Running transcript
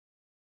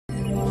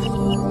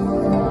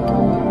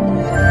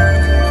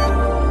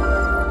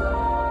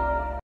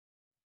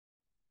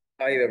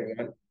Hi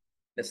everyone,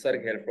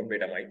 Nisarg here from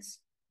DataMites.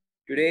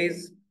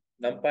 Today's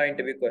Numpy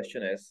interview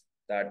question is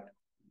that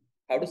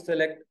how to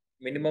select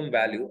minimum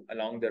value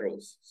along the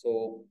rows.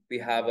 So we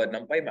have a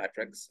Numpy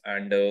matrix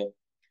and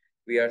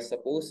we are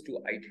supposed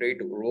to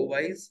iterate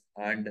row-wise,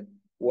 and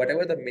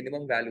whatever the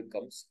minimum value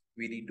comes,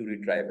 we need to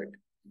retrieve it.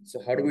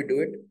 So how do we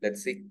do it?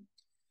 Let's see.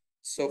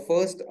 So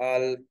first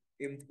I'll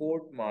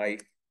import my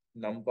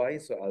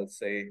Numpy. So I'll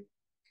say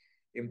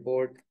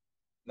import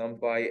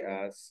Numpy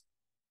as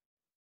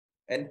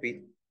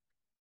NP.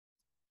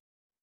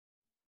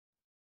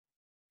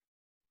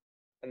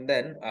 And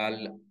then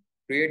I'll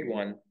create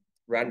one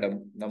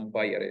random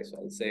numpy array. So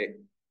I'll say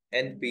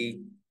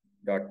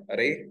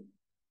np.array.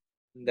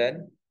 And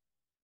then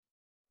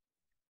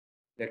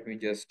let me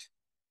just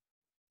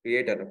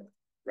create a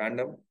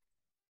random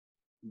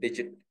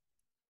digit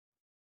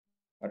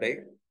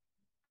array.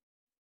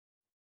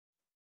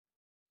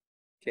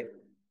 Okay.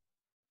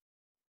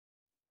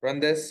 Run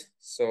this.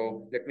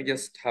 So let me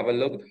just have a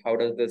look. How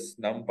does this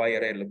numpy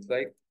array look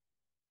like?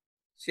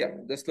 So yeah,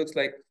 this looks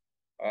like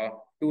a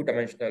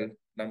two-dimensional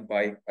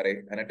numpy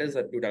array, and it is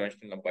a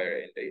two-dimensional numpy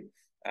array indeed.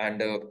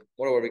 And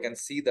moreover, we can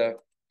see the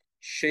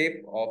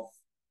shape of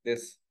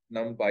this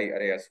numpy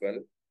array as well.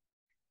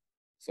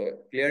 So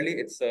clearly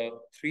it's a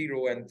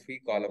 3-row and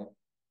 3-column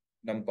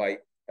numpy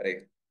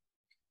array.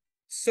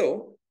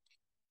 So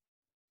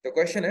the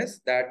question is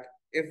that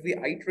if we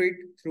iterate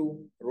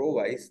through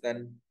row-wise,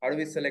 then how do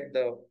we select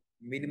the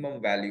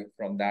minimum value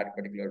from that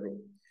particular row?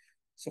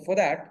 So for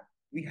that,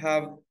 we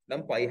have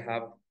NumPy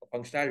have a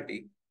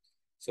functionality.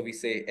 So we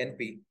say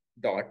np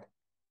dot,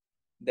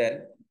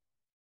 then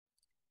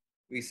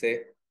we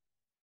say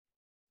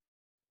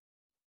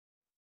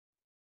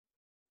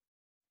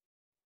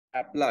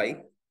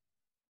apply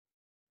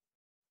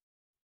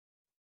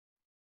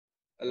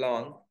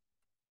along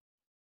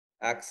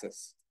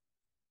axis.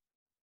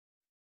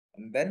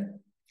 And then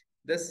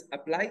this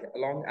apply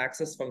along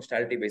axis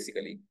functionality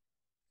basically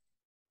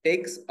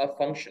takes a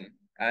function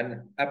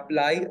and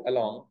apply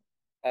along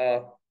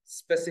a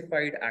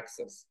specified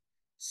axis.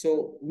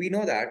 So we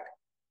know that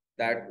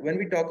when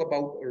we talk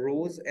about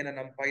rows in a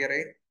NumPy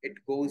array, it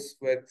goes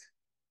with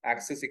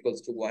axis equals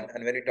to 1.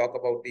 And when we talk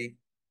about the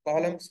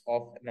columns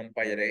of a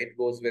NumPy array, it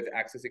goes with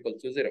axis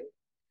equals to 0.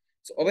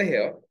 So over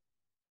here,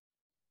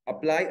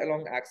 apply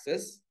along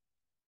axis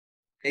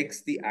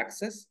takes the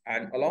axis,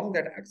 and along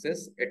that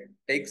axis, it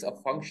takes a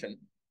function,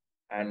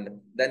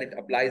 and then it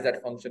applies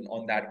that function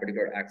on that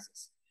particular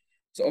axis.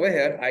 So over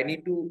here, I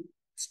need to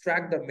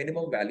extract the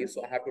minimum value.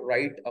 So I have to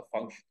write a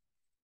function.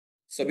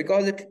 So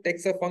because it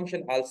takes a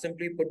function, I'll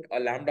simply put a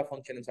lambda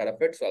function inside of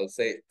it. So I'll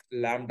say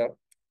lambda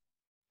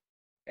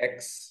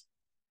x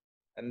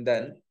and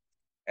then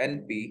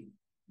np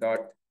dot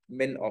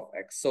min of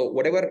x. So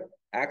whatever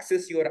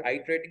axis you are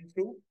iterating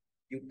through,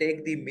 you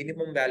take the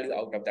minimum value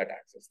out of that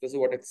axis. This is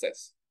what it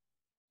says.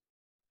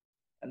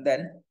 And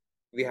then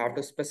we have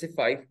to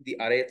specify the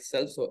array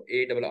itself. So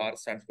ARR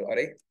stands for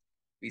array.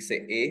 We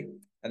say A,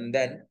 and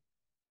then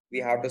we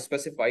have to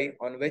specify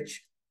on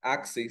which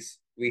axis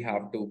we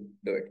have to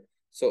do it.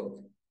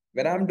 So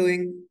when I'm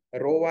doing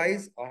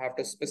row-wise, I have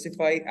to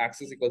specify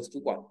axis equals to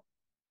 1.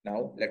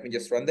 Now, let me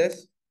just run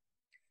this.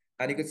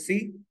 And you can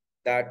see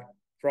that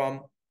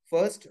from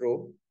first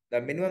row, the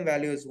minimum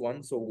value is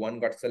 1. So 1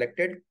 got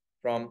selected.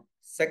 From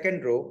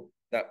second row,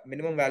 the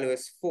minimum value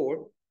is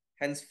 4.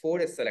 Hence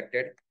 4 is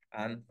selected.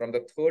 And from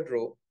the third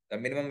row, the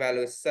minimum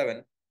value is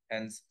 7.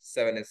 Hence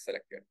 7 is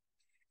selected.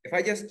 If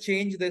I just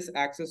change this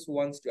axis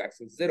 1 to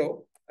axis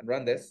 0 and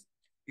run this,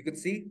 you could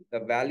see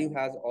the value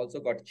has also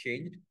got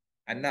changed.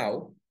 And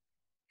now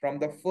from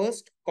the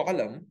first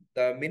column,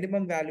 the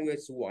minimum value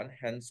is 1,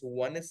 hence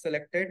 1 is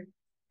selected.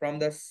 From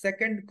the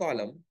second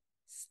column,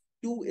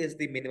 2 is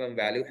the minimum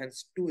value,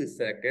 hence 2 is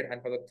selected.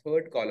 And for the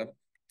third column,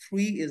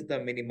 3 is the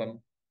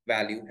minimum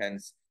value,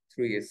 hence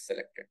 3 is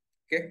selected.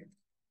 Okay.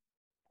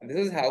 And this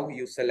is how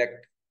you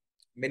select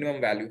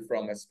minimum value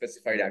from a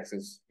specified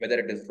axis, whether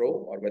it is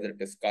row or whether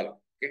it is column.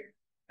 Okay.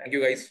 Thank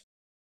you guys.